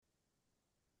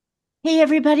Hey,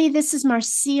 everybody, this is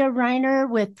Marcia Reiner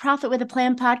with Profit with a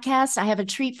Plan podcast. I have a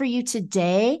treat for you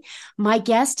today. My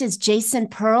guest is Jason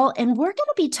Pearl, and we're going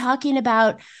to be talking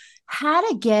about how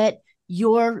to get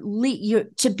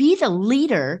to be the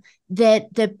leader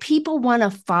that the people want to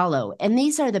follow. And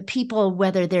these are the people,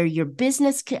 whether they're your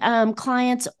business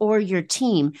clients or your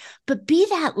team, but be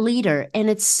that leader. And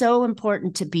it's so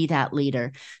important to be that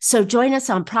leader. So join us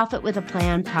on Profit with a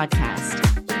Plan podcast.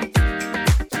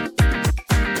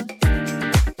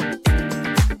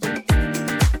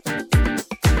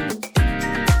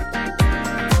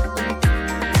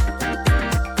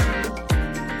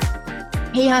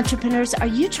 Hey, entrepreneurs, are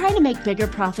you trying to make bigger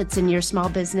profits in your small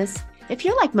business? If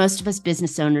you're like most of us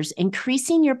business owners,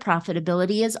 increasing your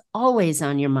profitability is always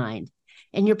on your mind,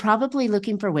 and you're probably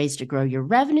looking for ways to grow your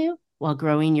revenue while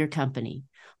growing your company.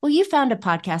 Well, you found a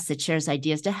podcast that shares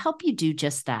ideas to help you do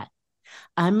just that.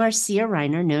 I'm Marcia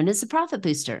Reiner, known as the Profit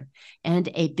Booster, and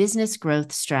a business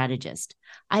growth strategist.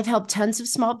 I've helped tons of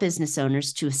small business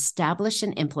owners to establish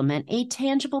and implement a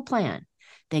tangible plan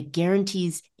that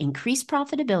guarantees increased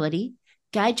profitability,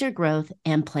 guide your growth,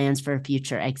 and plans for a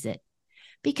future exit.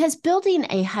 Because building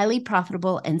a highly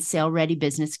profitable and sale-ready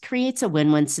business creates a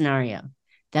win-win scenario.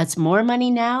 That's more money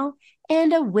now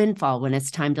and a windfall when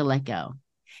it's time to let go.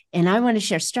 And I want to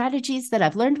share strategies that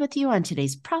I've learned with you on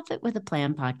today's Profit with a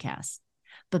Plan podcast.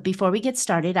 But before we get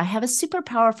started, I have a super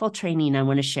powerful training I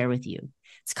want to share with you.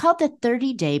 It's called the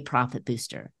 30-Day Profit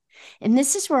Booster. And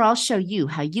this is where I'll show you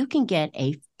how you can get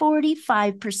a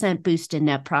 45% boost in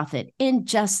net profit in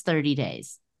just 30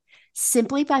 days,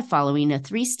 simply by following a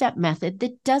 3-step method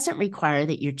that doesn't require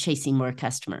that you're chasing more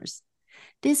customers.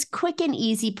 This quick and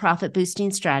easy profit boosting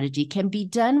strategy can be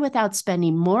done without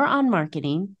spending more on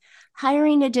marketing,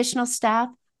 hiring additional staff,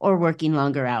 or working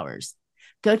longer hours.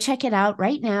 Go check it out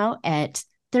right now at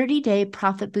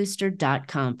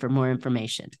 30dayprofitbooster.com for more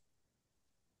information.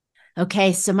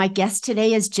 Okay, so my guest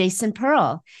today is Jason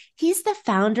Pearl. He's the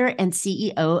founder and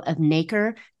CEO of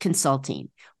Naker Consulting,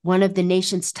 one of the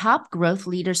nation's top growth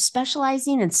leaders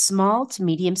specializing in small to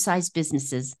medium-sized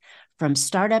businesses from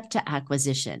startup to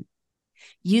acquisition.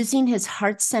 Using his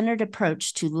heart-centered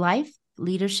approach to life,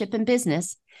 leadership, and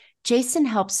business, Jason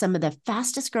helps some of the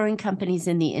fastest-growing companies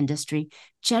in the industry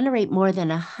generate more than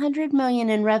 $100 million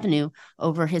in revenue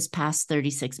over his past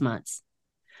 36 months.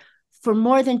 For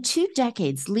more than 2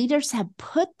 decades, leaders have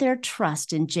put their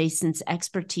trust in Jason's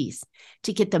expertise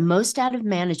to get the most out of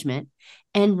management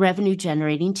and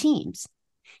revenue-generating teams.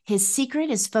 His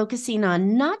secret is focusing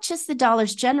on not just the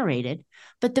dollars generated,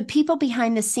 but the people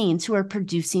behind the scenes who are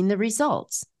producing the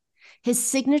results. His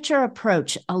signature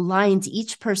approach aligns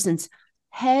each person's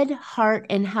head, heart,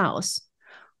 and house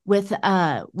with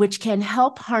which can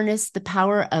help harness the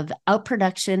power of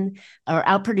outproduction or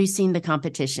outproducing the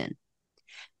competition.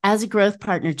 As a growth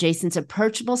partner, Jason's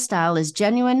approachable style is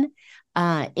genuine.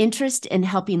 Interest in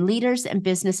helping leaders and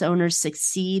business owners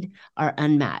succeed are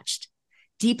unmatched.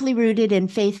 Deeply rooted in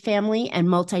faith, family, and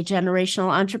multi-generational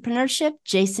entrepreneurship,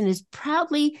 Jason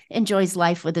proudly enjoys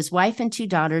life with his wife and 2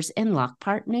 daughters in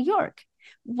Lockport, New York.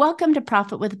 Welcome to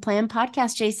Profit with a Plan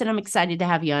podcast, Jason. I'm excited to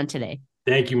have you on today.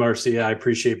 Thank you, Marcia. I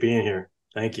appreciate being here.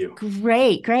 Thank you.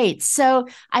 Great. So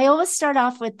I always start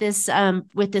off with this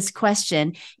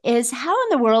question is how in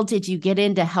the world did you get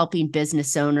into helping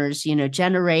business owners,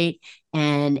 generate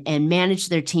and manage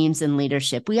their teams and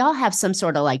leadership? We all have some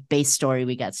sort of like base story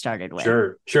we got started with.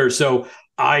 Sure. So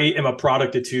I am a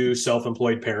product of 2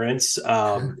 self-employed parents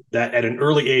that at an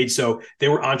early age, so they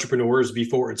were entrepreneurs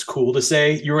before it's cool to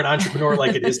say you're an entrepreneur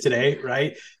like it is today,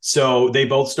 right? So they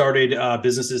both started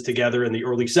businesses together in the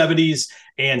early 70s,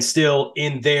 and still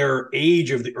in their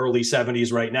age of the early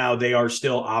 70s right now, they are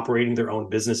still operating their own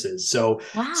businesses. So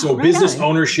business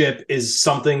ownership is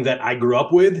something that I grew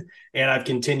up with, and I've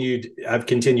continued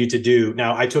to do.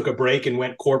 Now, I took a break and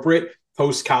went corporate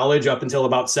post-college up until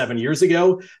about 7 years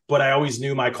ago, but I always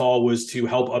knew my call was to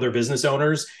help other business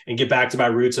owners and get back to my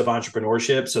roots of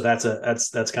entrepreneurship. So that's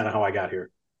kind of how I got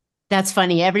here. That's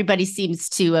funny. Everybody seems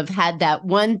to have had that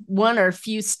one or a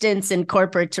few stints in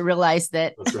corporate to realize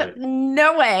that That's right.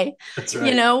 No way. That's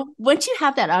right. Once you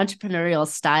have that entrepreneurial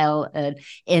style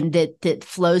and that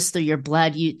flows through your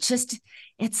blood,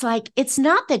 it's like, it's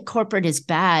not that corporate is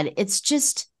bad. It's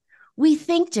just, we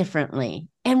think differently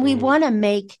and we want to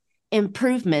make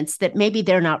improvements that maybe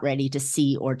they're not ready to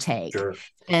see or take. Sure.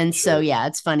 And so, yeah,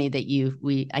 it's funny that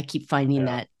I keep finding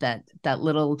that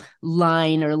little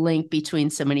line or link between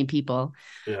so many people.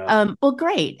 Yeah. Well,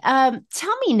 great.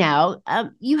 Tell me now,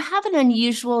 you have an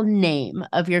unusual name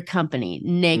of your company,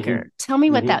 Naker. Mm-hmm. Tell me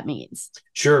what that means.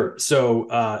 Sure. So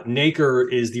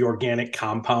Naker is the organic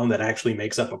compound that actually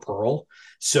makes up a pearl.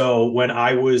 So when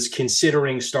I was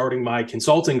considering starting my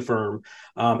consulting firm,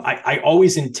 I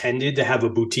always intended to have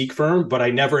a boutique firm, but I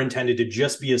never intended to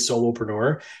just be a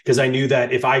solopreneur, because I knew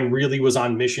that if I really was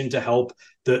on mission to help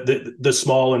the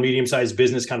small and medium sized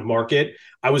business kind of market,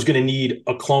 I was going to need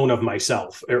a clone of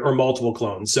myself, or multiple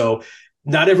clones. So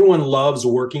not everyone loves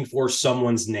working for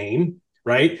someone's name,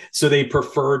 right? So they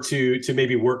prefer to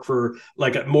maybe work for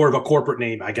like more of a corporate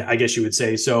name, I guess you would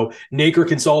say. So Naker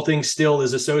Consulting still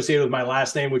is associated with my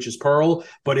last name, which is Pearl,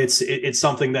 but it's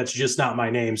something that's just not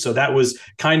my name. So that was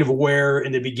kind of where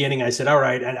in the beginning I said, all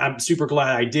right, and I'm super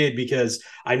glad I did, because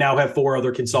I now have 4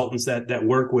 other consultants that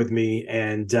work with me,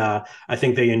 and I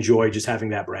think they enjoy just having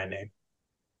that brand name.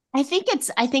 I think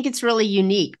it's really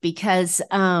unique because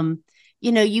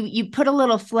you put a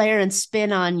little flair and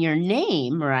spin on your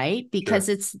name, right? Because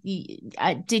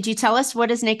Sure. did you tell us, what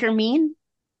does Naker mean?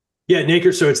 Yeah,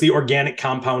 nacre. So it's the organic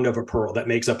compound of a pearl that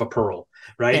makes up a pearl,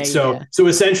 right? There you So go. so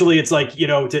essentially, it's like,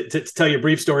 to tell you a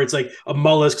brief story, it's like a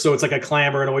mollusk. So it's like a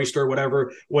clam or an oyster or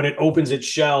whatever. When it opens its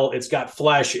shell, it's got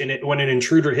flesh, and when an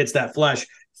intruder hits that flesh,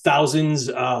 thousands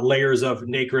layers of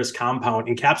nacreous compound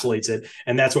encapsulates it,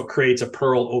 and that's what creates a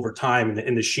pearl over time,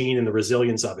 and the sheen and the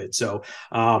resilience of it. So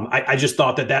I just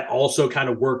thought that also kind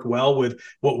of worked well with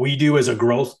what we do as a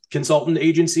growth consultant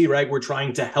agency, right? We're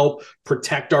trying to help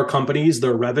protect our companies,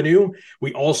 their revenue.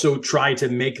 We also try to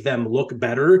make them look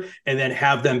better, and then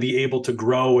have them be able to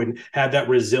grow and have that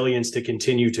resilience to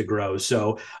continue to grow.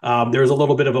 So there's a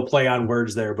little bit of a play on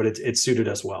words there, but it suited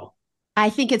us well. I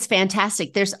think it's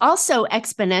fantastic. There's also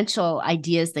exponential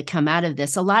ideas that come out of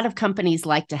this. A lot of companies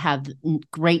like to have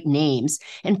great names.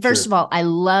 And first Sure. of all, I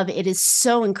love it is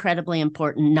so incredibly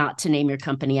important not to name your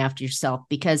company after yourself,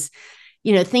 because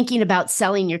thinking about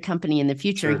selling your company in the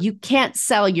future, Sure. you can't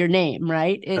sell your name,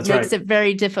 right? It That's makes right. it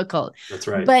very difficult. That's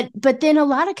right. But then a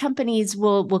lot of companies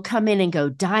will come in and go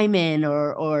diamond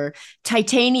or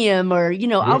titanium, or all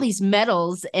Mhm. these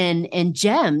metals and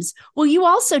gems. Well, you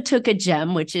also took a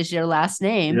gem, which is your last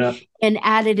name, Yeah. and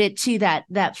added it to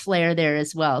that flair there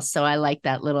as well. So Yeah. Thank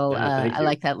I you.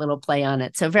 like that little play on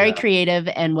it. So very Yeah. creative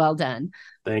and well done.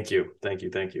 Thank you. Thank you.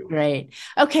 Thank you. Great.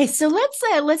 Okay, so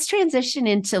let's transition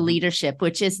into Mhm. leadership,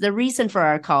 which is the reason for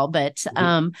our call. But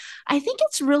Mhm. I think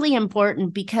it's really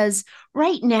important because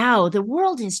right now the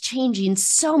world is changing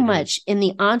so Mhm. much in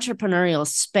the entrepreneurial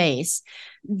space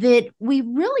that we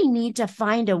really need to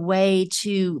find a way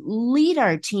to lead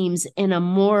our teams in a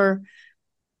more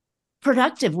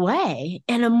productive way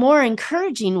and a more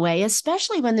encouraging way,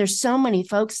 especially when there's so many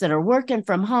folks that are working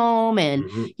from home and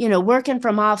Mhm. working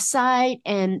from offsite,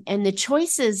 and the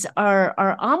choices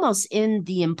are almost in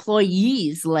the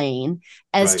employee's lane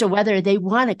as Right. to Of whether they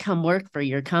want to come work for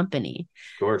your company.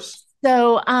 course.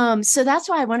 So that's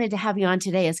why I wanted to have you on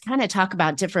today, is kind of talk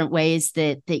about different ways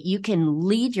that you can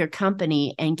lead your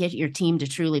company and get your team to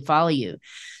truly follow you.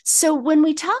 So when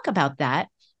we talk about that,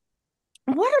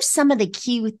 what are some of the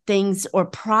key things or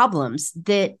problems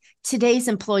that today's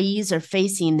employees are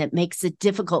facing that makes it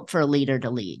difficult for a leader to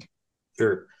lead?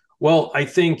 Sure. Well, I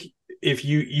think if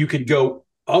you could go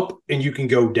up and you can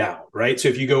go down, right? So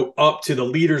if you go up to the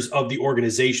leaders of the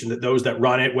organization, that those that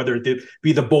run it, whether it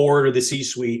be the board or the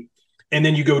C-suite, and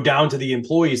then you go down to the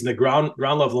employees and the ground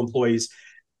level employees,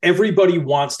 everybody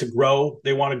wants to grow.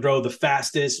 They want to grow the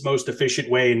fastest, most efficient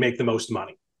way and make the most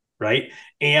money, right?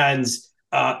 And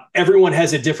everyone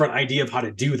has a different idea of how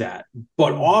to do that.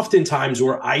 But Mm. oftentimes,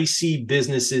 where I see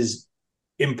businesses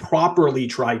improperly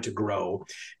try to grow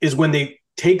is when they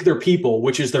take their people,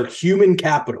 which is their human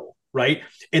capital, right?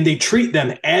 And they treat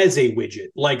them as a widget,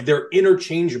 like they're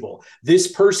interchangeable.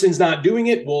 This person's not doing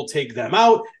it, we'll take them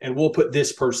out and we'll put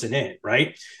this person in,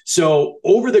 right? So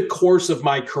over the course of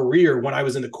my career, when I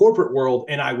was in the corporate world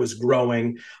and I was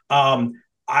growing,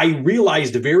 I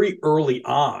realized very early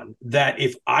on that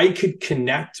if I could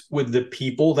connect with the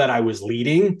people that I was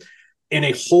leading in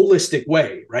a holistic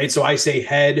way, right? So I say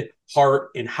head, heart,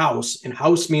 and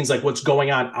house means like what's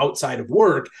going on outside of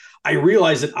work. I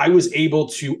realized that I was able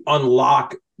to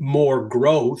unlock more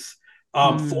growth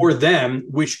Mm. for them,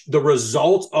 which the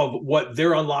result of what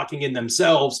they're unlocking in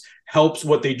themselves helps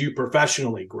what they do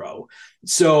professionally grow.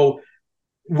 So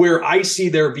where I see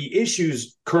there be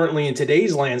issues currently in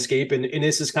today's landscape, and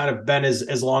this has kind of been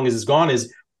as long as it's gone,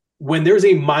 is when there's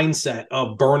a mindset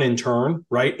of burn and turn,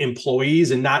 right?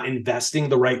 Employees and not investing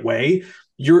the right way,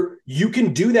 you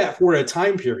can do that for a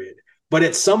time period. But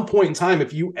at some point in time,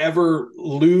 if you ever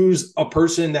lose a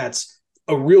person that's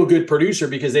a real good producer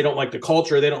because they don't like the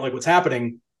culture, they don't like what's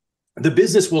happening, the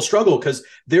business will struggle because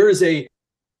there is a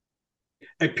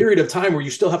period of time where you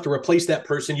still have to replace that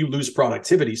person, you lose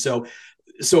productivity. So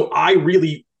I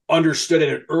really understood at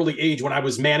an early age when I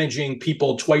was managing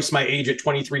people twice my age at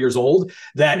 23 years old,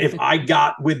 that if I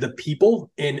got with the people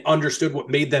and understood what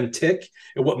made them tick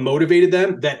and what motivated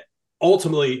them, that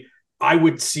ultimately I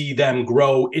would see them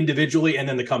grow individually and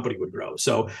then the company would grow.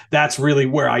 So that's really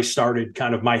where I started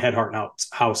kind of my head, heart, and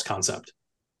house concept.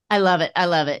 I love it. I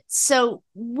love it. So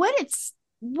what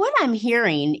I'm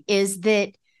hearing is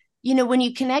that, when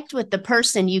you connect with the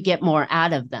person, you get more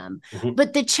out of them. Mm-hmm.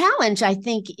 But the challenge, I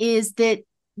think, is that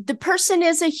the person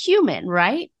is a human,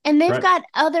 right? And they've got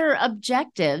other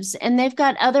objectives and they've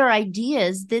got other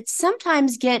ideas that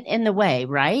sometimes get in the way,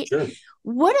 right? Sure.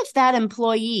 What if that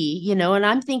employee, and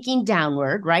I'm thinking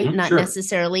downward, right? Mm-hmm. Not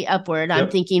necessarily upward. Yep.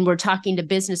 I'm thinking we're talking to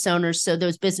business owners. So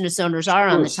those business owners are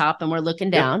on the top and we're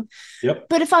looking down. Yep.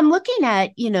 But if I'm looking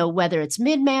at, whether it's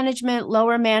mid-management,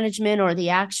 lower management, or the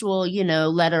actual,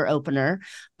 letter opener,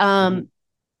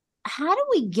 how do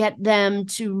we get them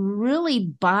to really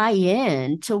buy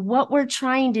in to what we're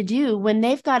trying to do when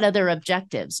they've got other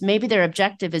objectives? Maybe their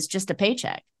objective is just a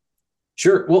paycheck.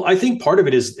 Sure. Well, I think part of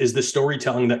it is the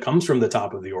storytelling that comes from the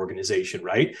top of the organization,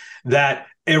 right? That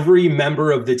every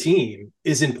member of the team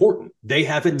is important. They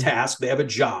have a task, they have a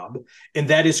job, and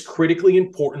that is critically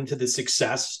important to the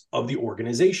success of the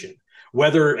organization.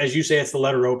 Whether, as you say, it's the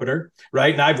letter opener,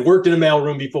 right? And I've worked in a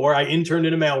mailroom before. I interned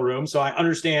in a mailroom, so I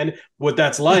understand what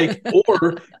that's like.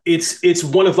 Or it's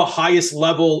one of the highest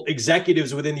level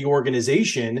executives within the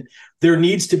organization. There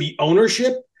needs to be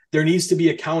ownership, there needs to be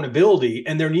accountability,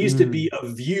 and there needs to be a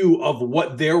view of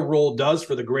what their role does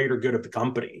for the greater good of the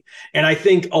company. And I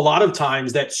think a lot of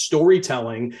times that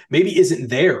storytelling maybe isn't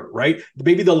there, right?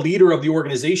 Maybe the leader of the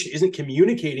organization isn't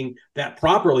communicating that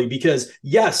properly because,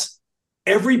 yes,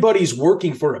 everybody's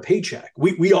working for a paycheck.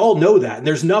 We all know that. And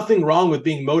there's nothing wrong with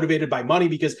being motivated by money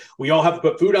because we all have to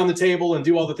put food on the table and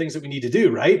do all the things that we need to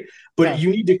do, right? But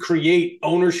you need to create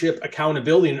ownership,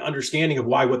 accountability, and understanding of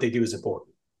why what they do is important.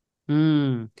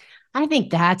 I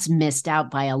think that's missed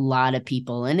out by a lot of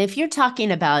people. And if you're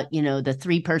talking about, the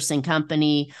 3-person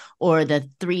company or the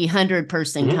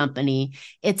 300-person company,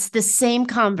 it's the same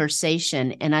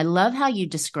conversation. And I love how you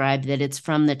described that it's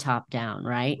from the top down,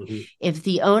 right? If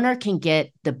the owner can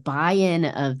get the buy-in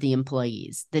of the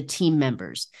employees, the team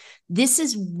members, this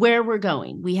is where we're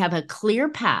going. We have a clear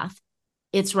path.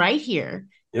 It's right here.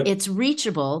 Yep. It's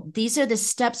reachable. These are the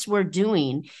steps we're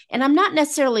doing. And I'm not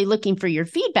necessarily looking for your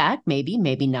feedback, maybe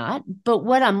not. But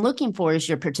what I'm looking for is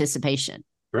your participation.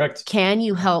 Correct. Can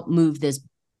you help move this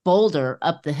boulder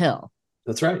up the hill?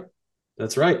 That's right.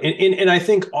 That's right. And I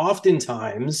think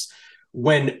oftentimes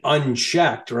when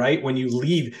unchecked, right, when you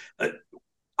leave,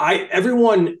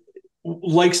 everyone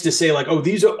likes to say like, oh,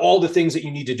 these are all the things that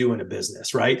you need to do in a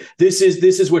business, right? This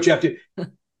is what you have to.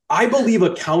 I believe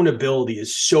accountability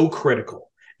is so critical.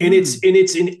 And it's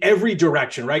in every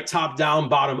direction, right? Top down,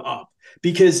 bottom up.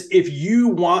 Because if you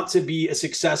want to be a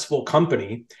successful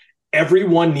company,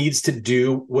 everyone needs to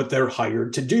do what they're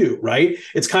hired to do, right?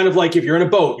 It's kind of like if you're in a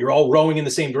boat, you're all rowing in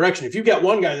the same direction. If you've got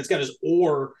one guy that's got his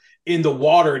oar in the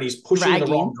water and he's pushing in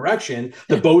the wrong direction,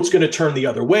 the boat's going to turn the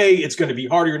other way. It's going to be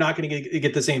harder. You're not going to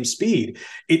get the same speed.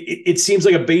 It seems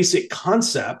like a basic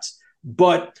concept,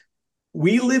 but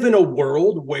we live in a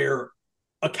world where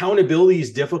accountability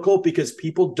is difficult because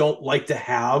people don't like to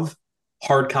have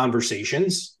hard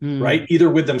conversations, right?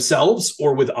 Either with themselves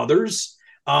or with others.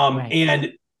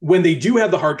 And when they do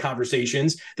have the hard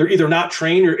conversations, they're either not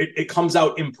trained or it comes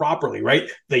out improperly, right?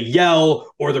 They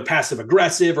yell or they're passive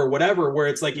aggressive or whatever, where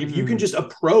it's like, if you can just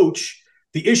approach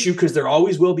the issue, because there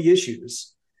always will be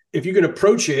issues. If you can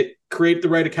approach it, create the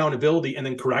right accountability and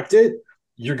then correct it,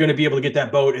 you're going to be able to get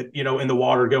that boat, in the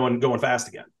water going fast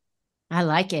again. I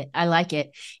like it. I like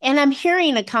it. And I'm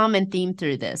hearing a common theme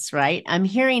through this, right? I'm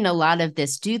hearing a lot of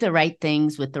this, do the right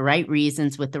things with the right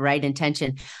reasons, with the right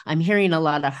intention. I'm hearing a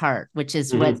lot of heart, which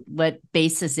is what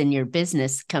basis in your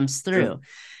business comes through.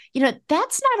 Sure.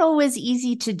 That's not always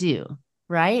easy to do,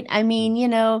 right? I mean,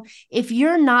 if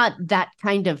you're not that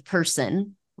kind of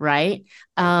person, right?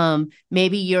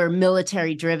 Maybe you're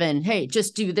military driven. Hey,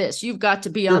 just do this. You've got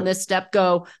to be on this step.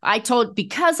 Go.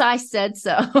 Because I said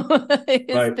so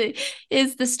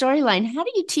is the storyline. How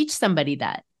do you teach somebody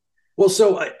that? Well,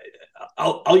 so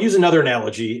I'll use another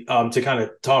analogy to kind of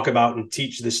talk about and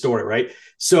teach this story, right?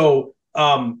 So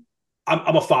I'm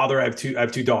a father. I have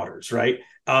two daughters, right?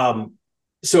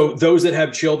 So those that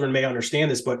have children may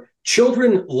understand this, but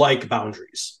children like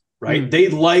boundaries. Right. They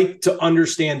like to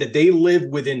understand that they live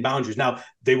within boundaries. Now,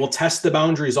 they will test the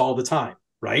boundaries all the time.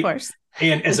 Right. Of course.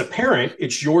 And as a parent,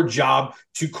 it's your job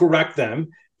to correct them,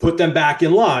 put them back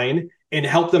in line and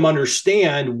help them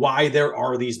understand why there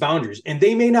are these boundaries. And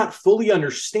they may not fully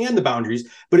understand the boundaries,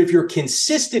 but if you're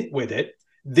consistent with it,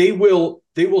 they will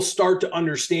start to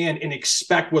understand and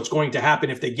expect what's going to happen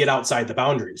if they get outside the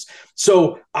boundaries.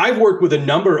 So I've worked with a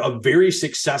number of very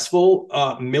successful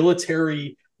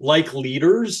military like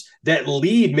leaders that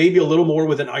lead maybe a little more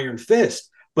with an iron fist,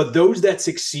 but those that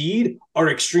succeed are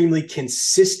extremely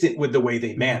consistent with the way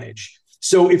they manage.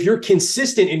 So if you're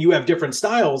consistent and you have different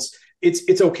styles,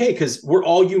 it's okay, because we're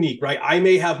all unique, right? I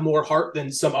may have more heart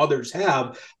than some others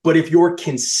have, but if you're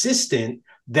consistent,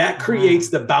 that creates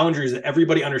the boundaries that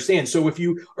everybody understands. So if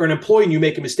you are an employee and you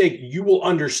make a mistake, you will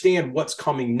understand what's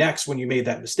coming next when you made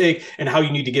that mistake and how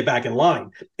you need to get back in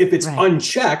line. If it's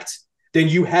unchecked, then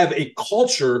you have a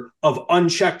culture of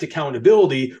unchecked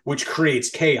accountability, which creates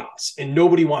chaos, and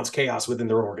nobody wants chaos within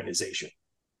their organization.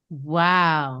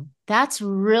 Wow. That's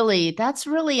really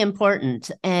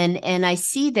important. And I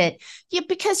see that, yeah,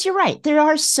 because you're right. There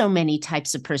are so many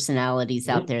types of personalities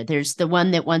out there. There's the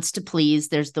one that wants to please.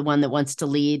 There's the one that wants to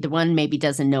lead. The one maybe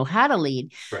doesn't know how to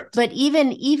lead. Correct. But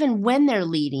even when they're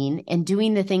leading and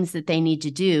doing the things that they need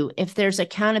to do, if there's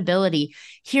accountability,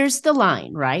 here's the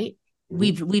line, right?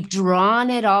 We've drawn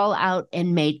it all out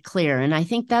and made clear. And I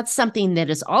think that's something that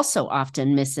is also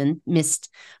often missed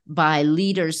by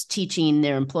leaders teaching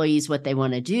their employees what they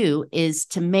want to do, is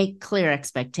to make clear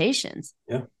expectations.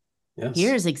 Yeah. Yes.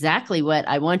 Here's exactly what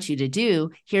I want you to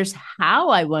do. Here's how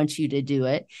I want you to do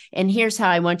it. And here's how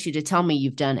I want you to tell me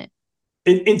you've done it.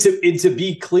 And to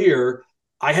be clear,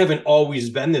 I haven't always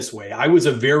been this way. I was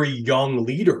a very young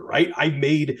leader, right? I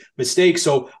made mistakes.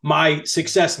 So my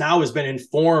success now has been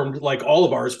informed, like all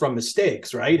of ours, from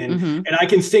mistakes, right? And I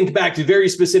can think back to very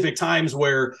specific times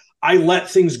where I let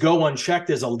things go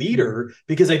unchecked as a leader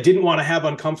because I didn't want to have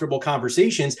uncomfortable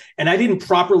conversations, and I didn't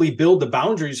properly build the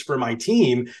boundaries for my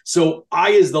team. So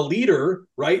I, as the leader,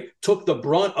 right, took the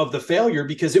brunt of the failure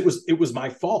because it was my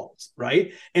fault,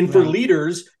 right? And for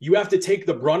leaders, you have to take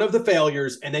the brunt of the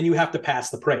failures, and then you have to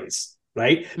pass the praise,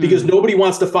 right? Because nobody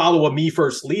wants to follow a me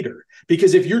first leader.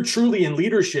 Because if you're truly in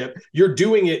leadership, you're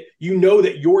doing it, you know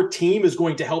that your team is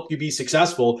going to help you be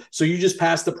successful. So you just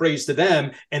pass the praise to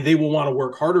them, and they will want to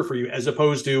work harder for you, as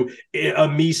opposed to a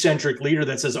me-centric leader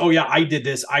that says, oh yeah, I did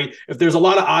this. If there's a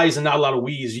lot of I's and not a lot of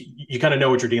we's, you kind of know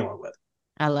what you're dealing with.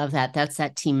 I love that. That's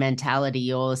that team mentality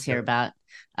you always hear about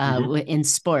in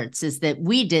sports, is that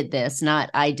we did this,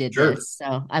 not I did this.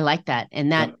 So I like that.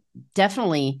 And that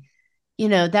definitely,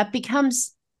 that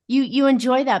becomes, you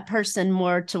enjoy that person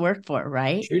more to work for,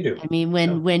 right? Sure do. I mean,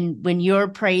 when you're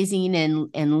praising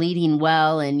and leading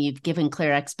well, and you've given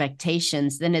clear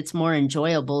expectations, then it's more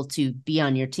enjoyable to be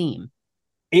on your team.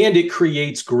 And it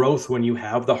creates growth when you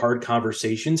have the hard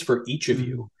conversations for each of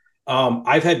you.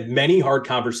 I've had many hard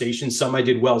conversations. Some I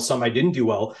did well, some I didn't do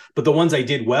well. But the ones I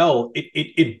did well,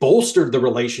 it bolstered the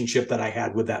relationship that I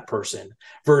had with that person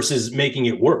versus making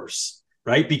it worse.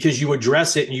 Right? Because you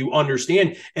address it and you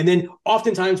understand. And then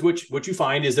oftentimes what you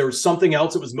find is there was something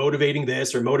else that was motivating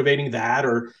this or motivating that,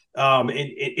 or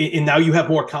and now you have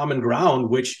more common ground,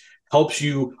 which helps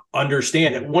you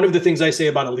understand. And one of the things I say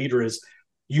about a leader is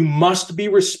you must be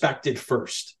respected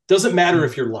first. Doesn't matter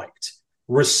if you're liked.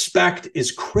 Respect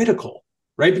is critical,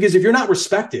 right? Because if you're not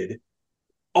respected,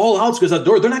 all else goes out the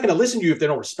door. They're not going to listen to you if they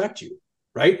don't respect you,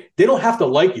 right? They don't have to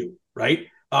like you, right?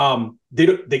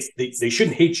 They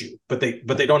shouldn't hate you, but they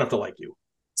don't have to like you.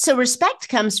 So respect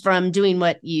comes from doing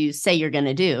what you say you're going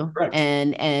to do. Correct.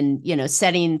 and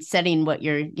setting what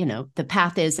your the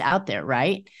path is out there,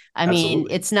 right? I mean,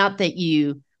 it's not that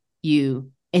you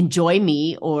enjoy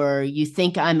me or you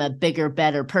think I'm a bigger,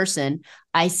 better person.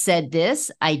 I said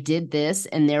this, I did this,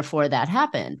 and therefore that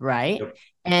happened, right? Yep.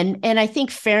 And I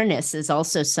think fairness is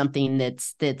also something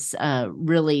that's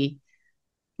really,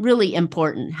 really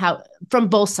important, how from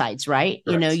both sides, right?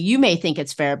 Correct. You may think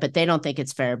it's fair, but they don't think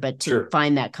it's fair. But to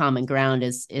find that common ground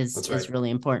is really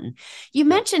important. You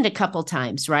mentioned a couple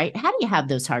times, right? How do you have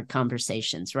those hard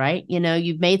conversations, right?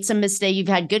 You've made some mistakes. You've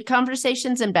had good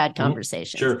conversations and bad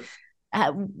conversations. Sure.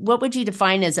 What would you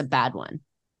define as a bad one?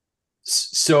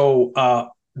 So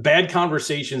bad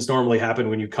conversations normally happen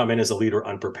when you come in as a leader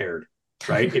unprepared,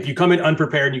 right? If you come in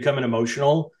unprepared and you come in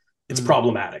emotional, it's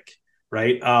problematic,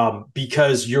 right?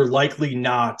 Because you're likely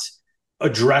not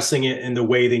addressing it in the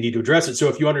way they need to address it. So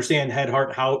if you understand head,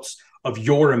 heart, house of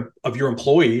your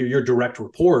employee or your direct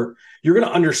report, you're going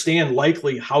to understand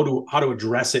likely how to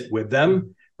address it with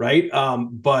them. Right.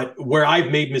 But where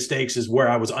I've made mistakes is where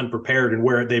I was unprepared, and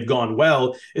where they've gone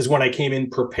well is when I came in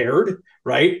prepared,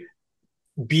 right?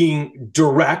 Being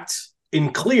direct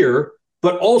and clear,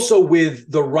 but also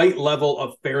with the right level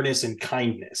of fairness and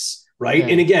kindness. Right. Yeah.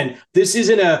 And again, this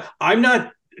isn't I'm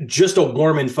not just a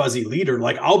warm and fuzzy leader.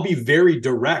 Like, I'll be very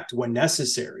direct when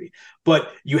necessary,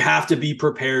 but you have to be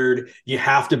prepared. You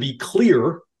have to be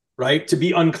clear, right? To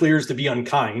be unclear is to be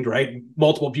unkind, right?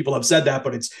 Multiple people have said that,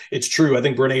 but it's true. I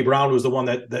think Brene Brown was the one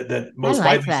that most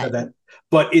widely said that.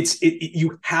 But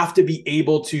you have to be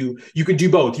able to, you can do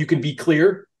both. You can be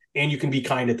clear and you can be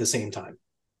kind at the same time.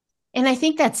 And I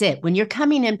think that's it. When you're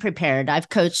coming in prepared, I've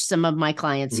coached some of my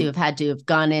clients who have had to have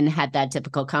gone in, had that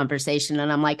difficult conversation.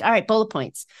 And I'm like, all right, bullet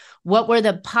points. What were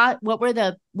the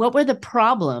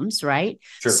problems, right?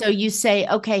 Sure. So you say,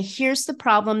 okay, here's the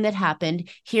problem that happened.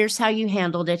 Here's how you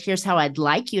handled it. Here's how I'd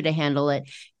like you to handle it.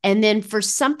 And then for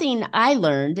something I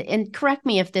learned, and correct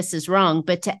me if this is wrong,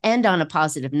 but to end on a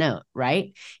positive note,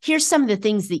 right? Here's some of the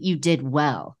things that you did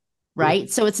well.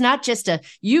 Right. So it's not just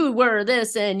you were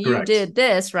this and you did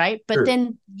this, right? But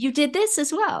then you did this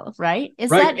as well, right? Is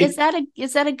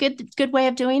that a good way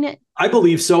of doing it? I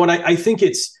believe so. And I think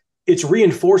it's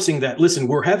reinforcing that, listen,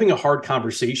 we're having a hard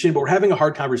conversation, but we're having a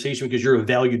hard conversation because you're a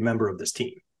valued member of this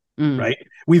team, right?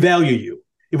 We value you.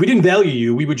 If we didn't value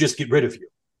you, we would just get rid of you.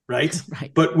 Right?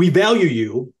 But we value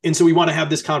you. And so we want to have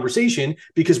this conversation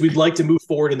because we'd like to move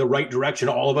forward in the right direction,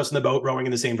 all of us in the boat rowing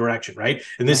in the same direction. Right.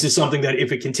 And this is something that,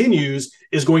 if it continues,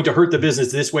 is going to hurt the business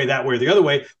this way, that way, or the other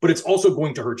way, but it's also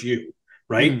going to hurt you.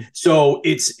 Right. So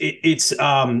it's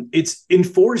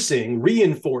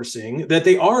reinforcing that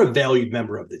they are a valued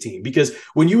member of the team, because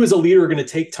when you as a leader are going to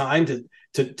take time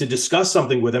to discuss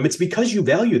something with them, it's because you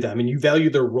value them and you value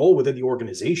their role within the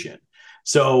organization.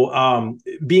 So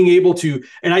being able to,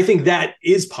 and I think that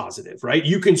is positive, right?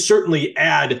 You can certainly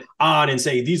add on and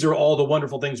say, these are all the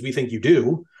wonderful things we think you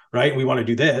do, right? We want to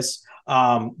do this.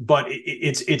 But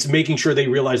it's making sure they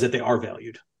realize that they are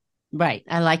valued. Right.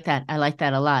 I like that. I like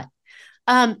that a lot.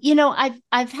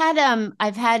 I've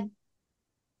had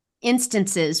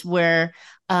instances where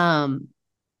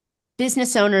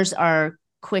business owners are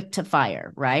quick to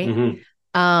fire, right?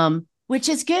 Which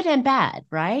is good and bad,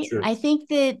 right? Sure. I think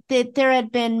that there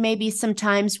had been maybe some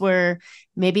times where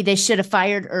maybe they should have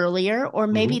fired earlier, or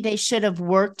maybe they should have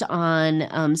worked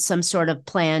on some sort of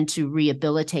plan to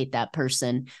rehabilitate that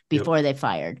person before they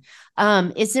fired.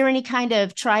 Is there any kind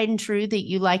of tried and true that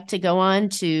you like to go on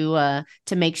to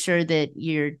make sure that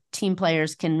your team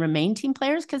players can remain team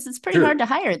players? Because it's pretty hard to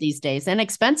hire these days and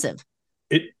expensive.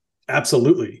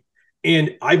 Absolutely.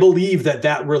 And I believe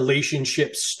that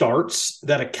relationship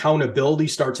that accountability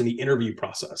starts in the interview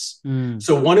process.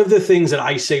 So one of the things that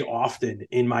I say often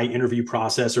in my interview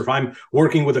process, or if I'm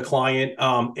working with a client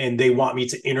and they want me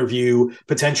to interview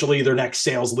potentially their next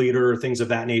sales leader or things of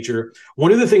that nature,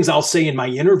 one of the things I'll say in my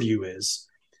interview is,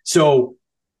 so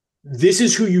this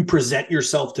is who you present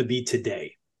yourself to be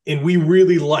today. And we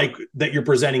really like that you're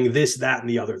presenting this, that, and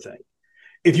the other thing.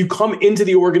 If you come into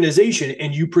the organization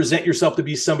and you present yourself to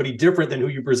be somebody different than who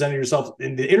you presented yourself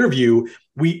in the interview,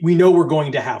 we know we're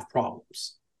going to have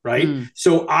problems, right?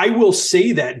 So I will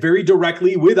say that very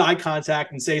directly with eye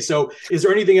contact and say, so is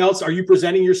there anything else? Are you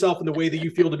presenting yourself in the way that you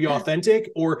feel to be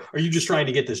authentic, or are you just trying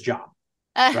to get this job?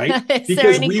 Right?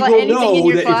 Because we will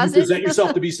know that if you present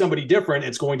yourself to be somebody different,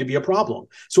 it's going to be a problem.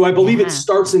 So I believe it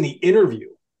starts in the interview,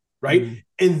 right?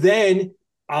 And then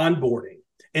onboarding.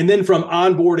 And then from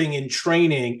onboarding and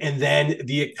training, and then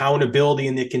the accountability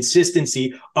and the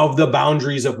consistency of the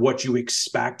boundaries of what you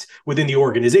expect within the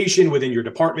organization, within your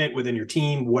department, within your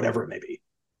team, whatever it may be.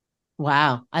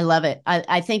 Wow. I love it.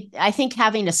 I think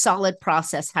having a solid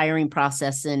process, hiring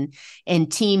process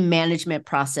and team management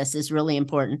process is really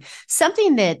important.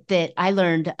 Something that I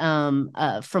learned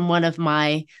from one of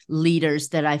my leaders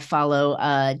that I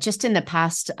follow just in the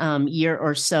past year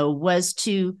or so was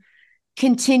to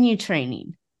continue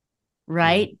training.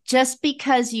 Right? Just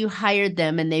because you hired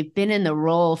them and they've been in the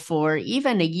role for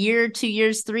even a year, 2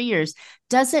 years, 3 years,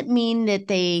 doesn't mean that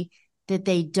they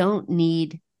don't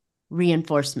need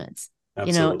reinforcements.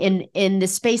 Absolutely. You know, in the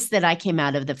space that I came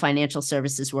out of, the financial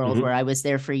services world, where I was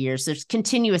there for years, there's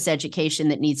continuous education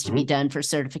that needs to be done for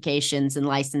certifications and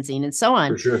licensing and so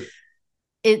on. For sure.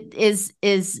 It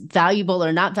is valuable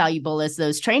or not valuable as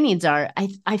those trainings are.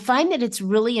 I find that it's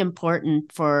really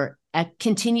important for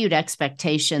continued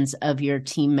expectations of your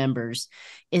team members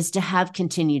is to have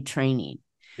continued training.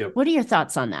 What are your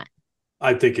thoughts on that?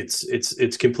 I think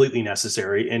it's completely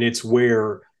necessary, and it's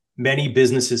where many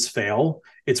businesses fail.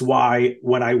 It's why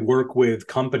when I work with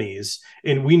companies,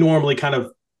 and we normally kind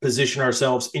of position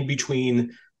ourselves in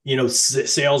between,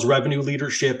 sales, revenue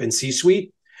leadership, and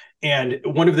C-suite. And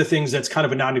one of the things that's kind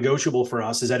of a non-negotiable for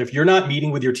us is that if you're not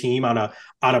meeting with your team on a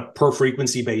per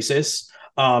frequency basis,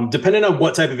 depending on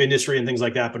what type of industry and things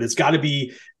like that, but it's got to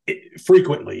be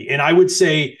frequently. And I would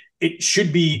say it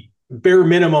should be bare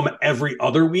minimum every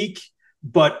other week,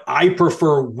 but I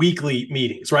prefer weekly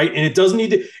meetings, right? And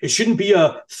it shouldn't be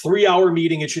a 3-hour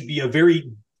meeting. It should be a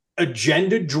very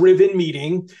agenda-driven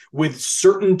meeting with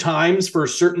certain times for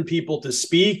certain people to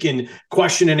speak and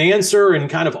question and answer and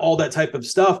kind of all that type of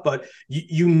stuff. But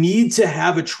you need to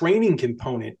have a training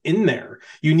component in there.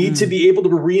 You need to be able to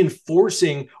be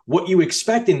reinforcing what you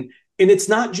expect. And it's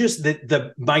not just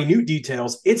the minute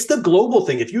details, it's the global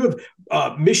thing. If you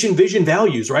have mission, vision,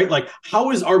 values, right? Like,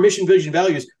 how is our mission, vision,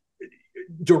 values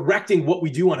directing what we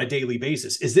do on a daily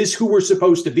basis? Is this who we're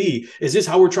supposed to be? Is this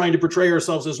how we're trying to portray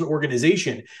ourselves as an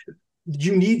organization?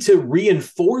 You need to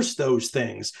reinforce those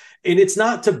things. And it's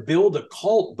not to build a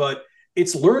cult, but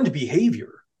it's learned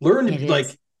behavior. When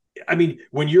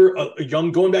you're a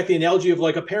young, going back to the analogy of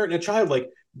like a parent and a child, like,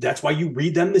 that's why you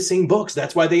read them the same books.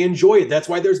 That's why they enjoy it. That's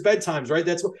why there's bedtimes, right?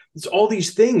 It's all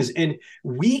these things. And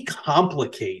we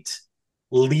complicate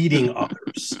leading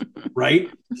others, right?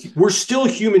 We're still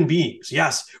human beings.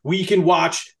 Yes, we can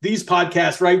watch these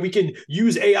podcasts, right? We can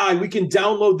use AI. We can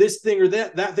download this thing or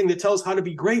that thing that tells us how to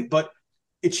be great, but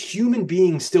it's human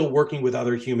beings still working with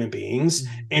other human beings.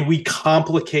 And we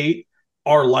complicate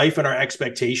our life and our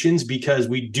expectations because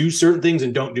we do certain things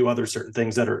and don't do other certain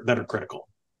things that are critical.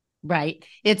 Right.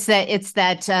 It's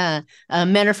that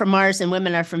men are from Mars and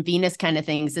women are from Venus kind of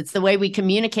things. It's the way we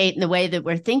communicate and the way that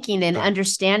we're thinking and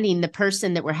understanding the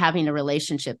person that we're having a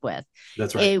relationship with.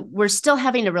 That's right. We're still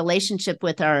having a relationship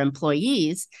with our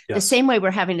employees, the same way we're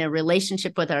having a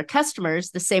relationship with our customers,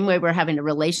 the same way we're having a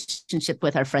relationship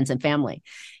with our friends and family.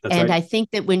 That's right. I think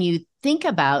that when you think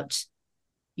about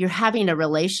you're having a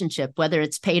relationship, whether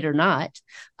it's paid or not,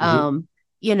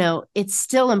 it's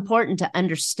still important to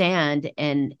understand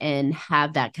and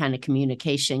have that kind of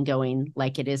communication going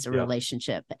like it is a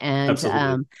relationship. And,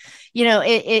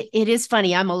 it is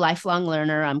funny. I'm a lifelong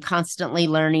learner. I'm constantly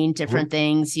learning different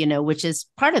things, which is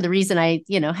part of the reason I,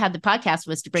 had the podcast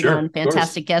was to bring on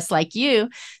fantastic guests like you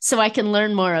so I can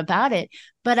learn more about it.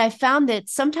 But I found that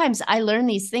sometimes I learn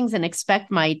these things and expect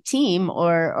my team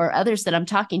or others that I'm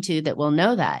talking to that will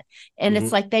know that. And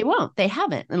it's like they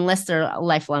haven't unless they're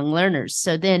lifelong learners.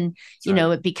 So then,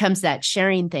 it becomes that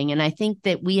sharing thing. And I think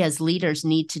that we as leaders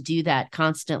need to do that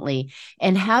constantly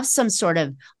and have some sort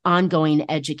of ongoing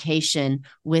education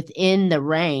within the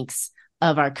ranks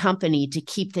of our company to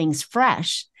keep things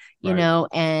fresh,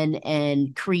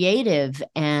 and creative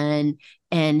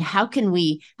and how can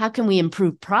we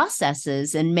improve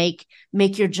processes and make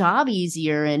your job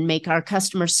easier and make our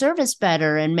customer service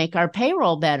better and make our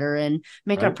payroll better and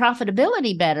make our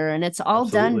profitability better. And it's all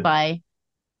done by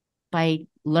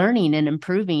learning and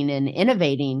improving and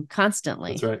innovating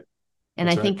constantly. That's right. And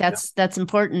I think that's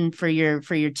important for your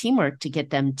teamwork to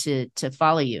get them to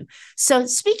follow you. So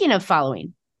speaking of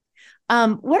following,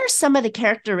 what are some of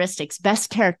the best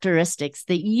characteristics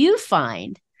that you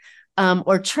find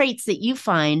or traits that you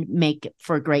find make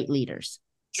for great leaders?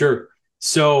 Sure.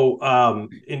 So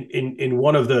in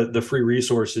one of the free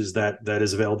resources that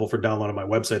is available for download on my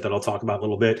website that I'll talk about in a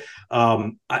little bit,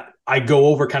 I go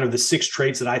over kind of the 6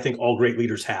 traits that I think all great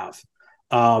leaders have.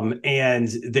 And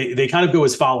they kind of go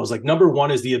as follows. Like, number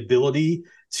 1 is the ability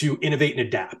to innovate and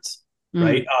adapt.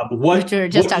 Right. What you were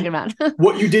just talking about.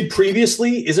 What you did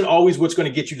previously isn't always what's going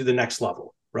to get you to the next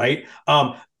level. Right.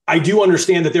 I do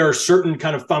understand that there are certain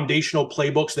kind of foundational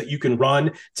playbooks that you can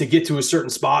run to get to a certain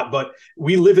spot, but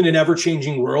we live in an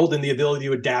ever-changing world and the ability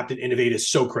to adapt and innovate is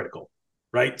so critical,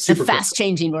 right? Super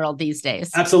fast-changing world these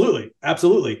days. Absolutely.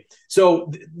 Absolutely.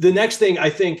 So the next thing I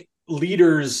think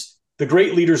the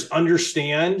great leaders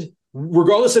understand,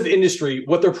 regardless of industry,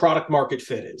 what their product market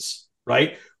fit is,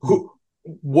 right?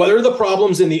 What are the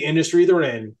problems in the industry they're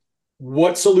in?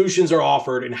 What solutions are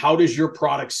offered, and how does your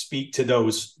product speak to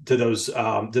those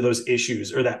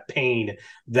issues or that pain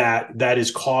that is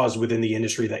caused within the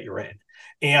industry that you're in?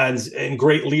 And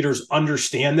great leaders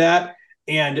understand that.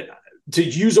 And to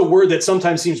use a word that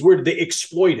sometimes seems weird, they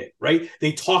exploit it, right?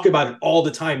 They talk about it all the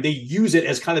time. They use it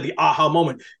as kind of the aha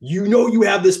moment. You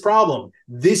have this problem.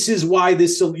 This is why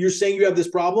you're saying you have this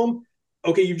problem.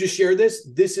 Okay, you just shared this.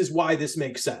 This is why this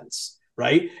makes sense,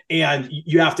 right? And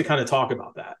you have to kind of talk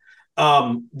about that.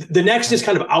 The next is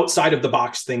kind of outside of the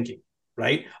box thinking,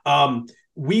 right?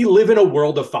 We live in a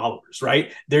world of followers,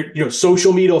 right?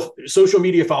 Social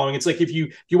media following. It's like if you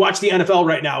watch the NFL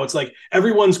right now, it's like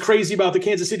everyone's crazy about the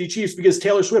Kansas City Chiefs because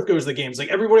Taylor Swift goes to the games. Like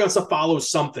everybody wants to follow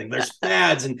something. There's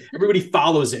fads and everybody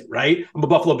follows it, right? I'm a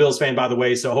Buffalo Bills fan, by the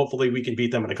way, so hopefully we can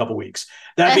beat them in a couple weeks.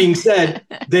 That being said,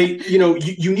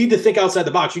 you need to think outside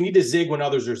the box. You need to zig when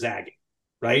others are zagging.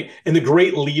 Right. And the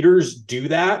great leaders do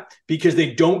that because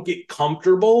they don't get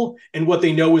comfortable in what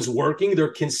they know is working. They're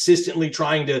consistently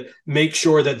trying to make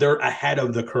sure that they're ahead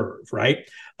of the curve. Right.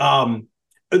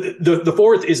 The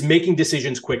fourth is making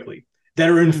decisions quickly that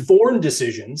are informed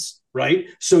decisions, right?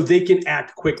 So they can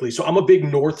act quickly. So I'm a big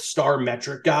North Star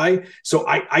metric guy. So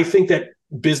I think that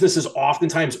businesses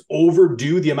oftentimes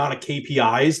overdo the amount of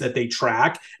KPIs that they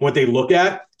track and what they look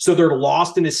at. So they're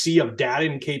lost in a sea of data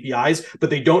and KPIs, but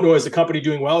they don't know, is the company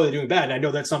doing well or they're doing bad? And I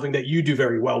know that's something that you do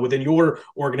very well within your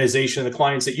organization and the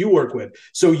clients that you work with.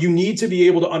 So you need to be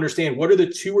able to understand what are the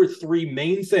 2 or 3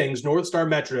 main things, North Star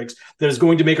metrics, that is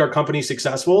going to make our company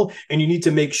successful. And you need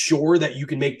to make sure that you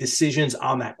can make decisions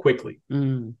on that quickly.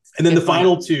 And then the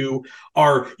final 2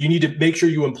 are, you need to make sure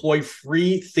you employ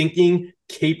free thinking,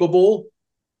 capable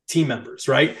team members,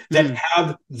 right? That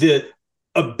have the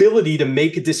ability to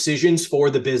make decisions for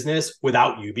the business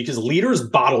without you, because leaders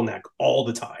bottleneck all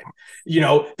the time.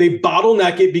 They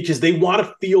bottleneck it because they want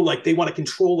to feel like they want to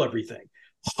control everything.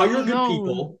 Hire good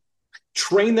people,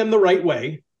 train them the right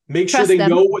way, make sure they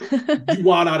know what you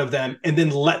want out of them, and then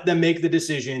let them make the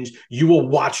decisions. You will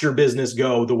watch your business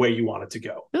go the way you want it to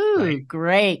go. Ooh,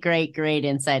 right? Great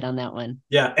insight on that one.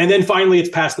 Yeah. And then finally, it's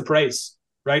pass the praise.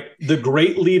 Right? The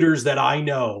great leaders that I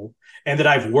know and that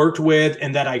I've worked with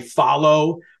and that I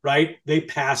follow, right? They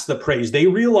pass the praise. They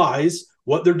realize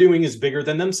what they're doing is bigger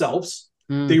than themselves.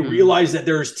 They realize that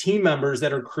there's team members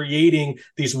that are creating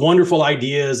these wonderful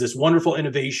ideas, this wonderful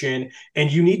innovation,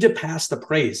 and you need to pass the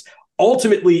praise.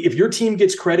 Ultimately, if your team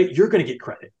gets credit, you're going to get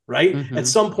credit, right? At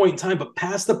some point in time, but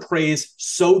pass the praise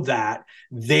so that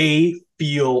they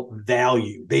feel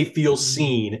value, they feel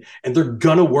seen, and they're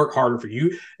going to work harder for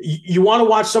you. You want to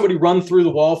watch somebody run through the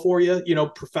wall for you,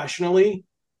 professionally,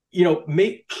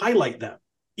 highlight them.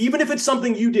 Even if it's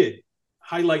something you did,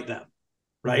 highlight them,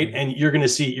 right? And you're going to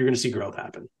see growth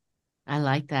happen. I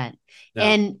like that.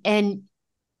 Yeah. And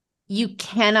you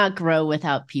cannot grow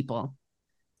without people.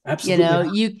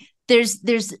 Absolutely.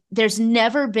 There's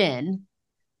never been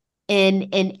in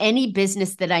any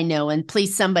business that I know, and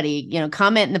please somebody,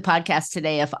 comment in the podcast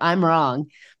today if I'm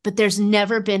wrong, but there's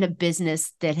never been a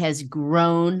business that has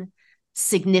grown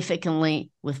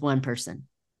significantly with one person.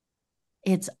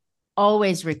 It's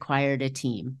always required a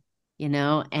team, and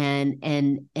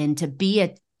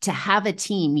to have a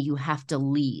team, you have to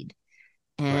lead.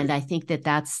 And right. I think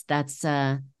that's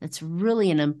really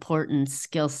an important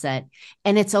skill set,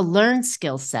 and it's a learned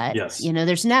skill set. Yes.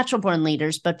 There's natural born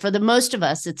leaders, but for the most of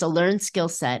us, it's a learned skill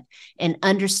set, and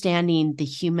understanding the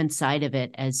human side of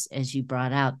it, as you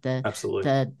brought out,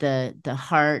 absolutely the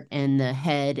heart and the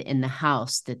head and the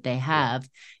house that they have. Yeah.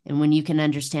 And when you can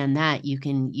understand that, you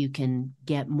can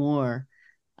get more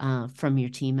from your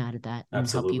team out of that, and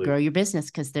absolutely. help you grow your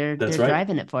business, because they're right.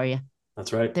 driving it for you.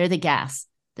 That's right. They're the gas.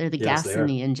 They're the gas in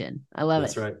the engine. I love it.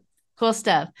 That's right. Cool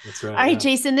stuff. That's right. All right,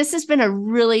 Jason, this has been a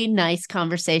really nice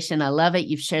conversation. I love it.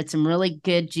 You've shared some really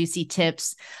good, juicy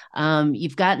tips.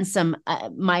 You've gotten some,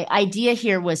 my idea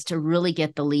here was to really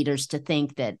get the leaders to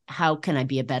think that, how can I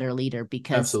be a better leader?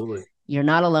 Because absolutely. You're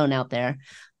not alone out there.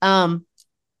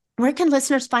 Where can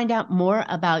listeners find out more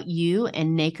about you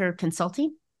and Naker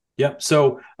Consulting? Yep.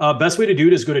 So best way to do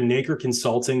it is go to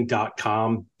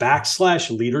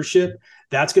nakerconsulting.com/leadership.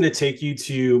 That's going to take you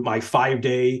to my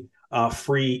 5-day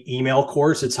free email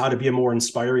course. It's how to be a more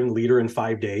inspiring leader in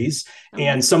 5 days.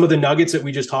 And some of the nuggets that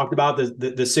we just talked about,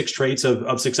 the 6 traits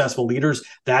of successful leaders,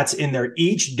 that's in there.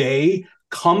 Each day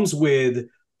comes with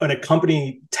an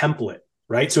accompanying template.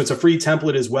 Right. So it's a free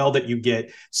template as well that you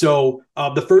get. So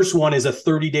the first one is a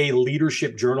 30-day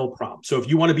leadership journal prompt. So if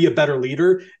you want to be a better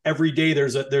leader, every day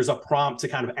there's a prompt to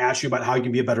kind of ask you about how you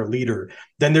can be a better leader.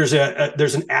 Then there's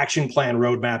an action plan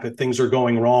roadmap if things are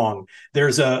going wrong.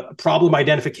 There's a problem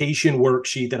identification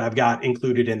worksheet that I've got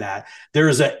included in that.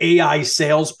 There's an AI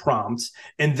sales prompt.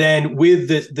 And then with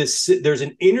this, there's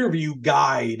an interview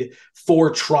guide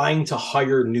for trying to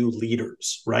hire new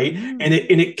leaders, right? And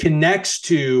it connects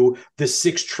to the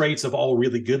 6 traits of all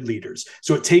really good leaders.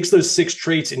 So it takes those 6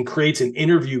 traits and creates an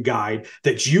interview guide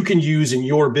that you can use in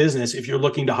your business if you're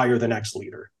looking to hire the next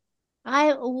leader.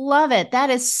 I love it. That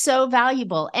is so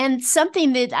valuable, and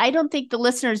something that I don't think the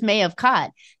listeners may have caught.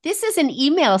 This is an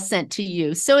email sent to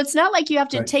you. So it's not like you have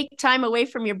to take time away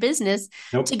from your business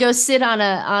to go sit on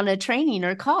a training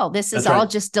or call. This is all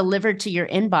just delivered to your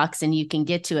inbox, and you can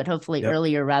get to it hopefully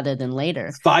earlier rather than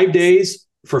later. 5 days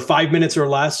for 5 minutes or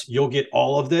less, you'll get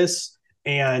all of this,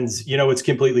 and it's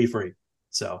completely free.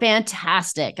 So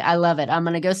fantastic. I love it. I'm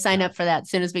going to go sign up for that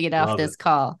as soon as we get off this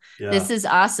call. Yeah. This is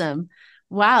awesome.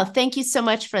 Wow. Thank you so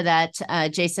much for that,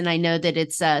 Jason. I know that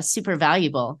it's super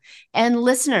valuable. And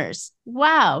listeners,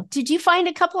 wow. Did you find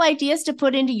a couple ideas to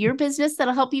put into your business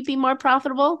that'll help you be more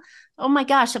profitable? Oh my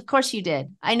gosh, of course you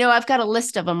did. I know I've got a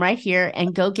list of them right here,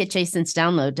 and go get Jason's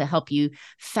download to help you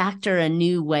factor a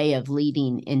new way of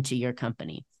leading into your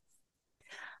company.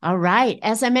 All right.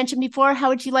 As I mentioned before, how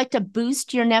would you like to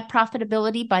boost your net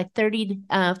profitability by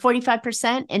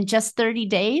 45% in just 30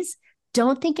 days?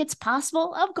 Don't think it's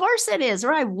possible? Of course it is,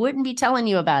 or I wouldn't be telling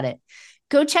you about it.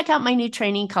 Go check out my new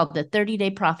training called the 30-Day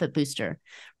Profit Booster.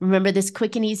 Remember, this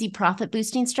quick and easy profit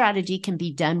boosting strategy can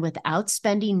be done without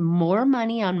spending more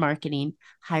money on marketing,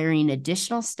 hiring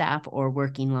additional staff, or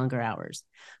working longer hours.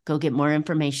 Go get more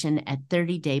information at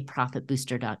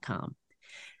 30dayprofitbooster.com.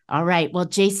 All right. Well,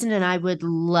 Jason and I would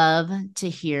love to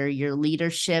hear your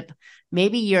leadership,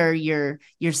 maybe your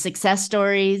success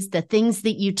stories, the things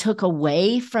that you took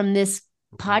away from this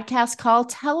podcast call.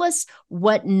 Tell us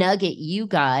what nugget you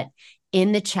got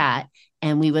in the chat,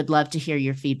 and we would love to hear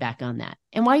your feedback on that.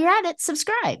 And while you're at it,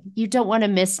 subscribe. You don't want to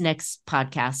miss next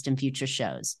podcast and future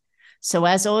shows. So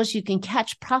as always, you can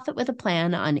catch Profit with a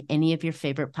Plan on any of your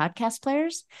favorite podcast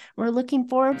players. We're looking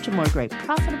forward to more great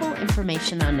profitable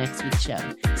information on next week's show.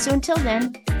 So until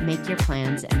then, make your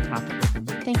plans and profit with them.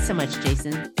 Thanks so much,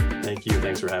 Jason. Thank you.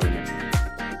 Thanks for having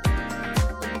me.